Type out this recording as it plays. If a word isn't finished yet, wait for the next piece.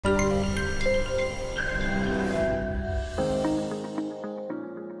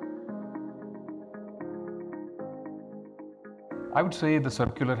I would say the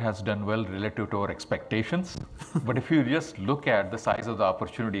circular has done well relative to our expectations. But if you just look at the size of the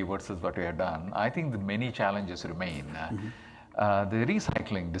opportunity versus what we have done, I think the many challenges remain. The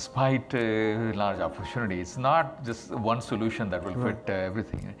recycling, despite large opportunity, it's not just one solution that will fit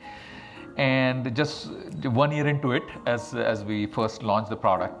everything. And just 1 year into it, as we first launched the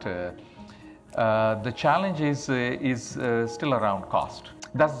product, the challenge is still around cost.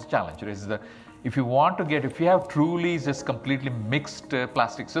 That's the challenge. If you have truly just completely mixed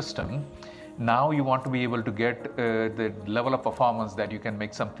plastic system, now you want to be able to get the level of performance that you can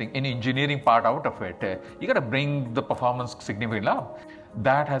make something, in engineering part out of it. You got to bring the performance significantly up.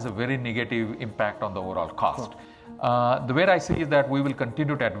 That has a very negative impact on the overall cost. The way I see is that we will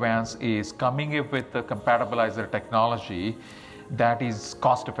continue to advance is coming up with a compatibilizer technology that is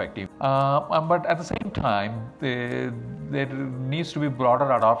cost effective. But at the same time, there needs to be broader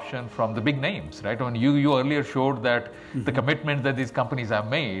adoption from the big names, right? When you earlier showed that the commitment that these companies have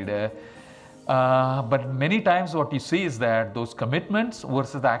made, but many times what you see is that those commitments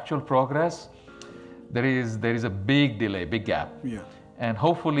versus the actual progress, there is a big delay, big gap. Yeah. And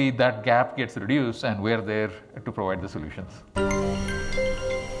hopefully that gap gets reduced and we're there to provide the solutions.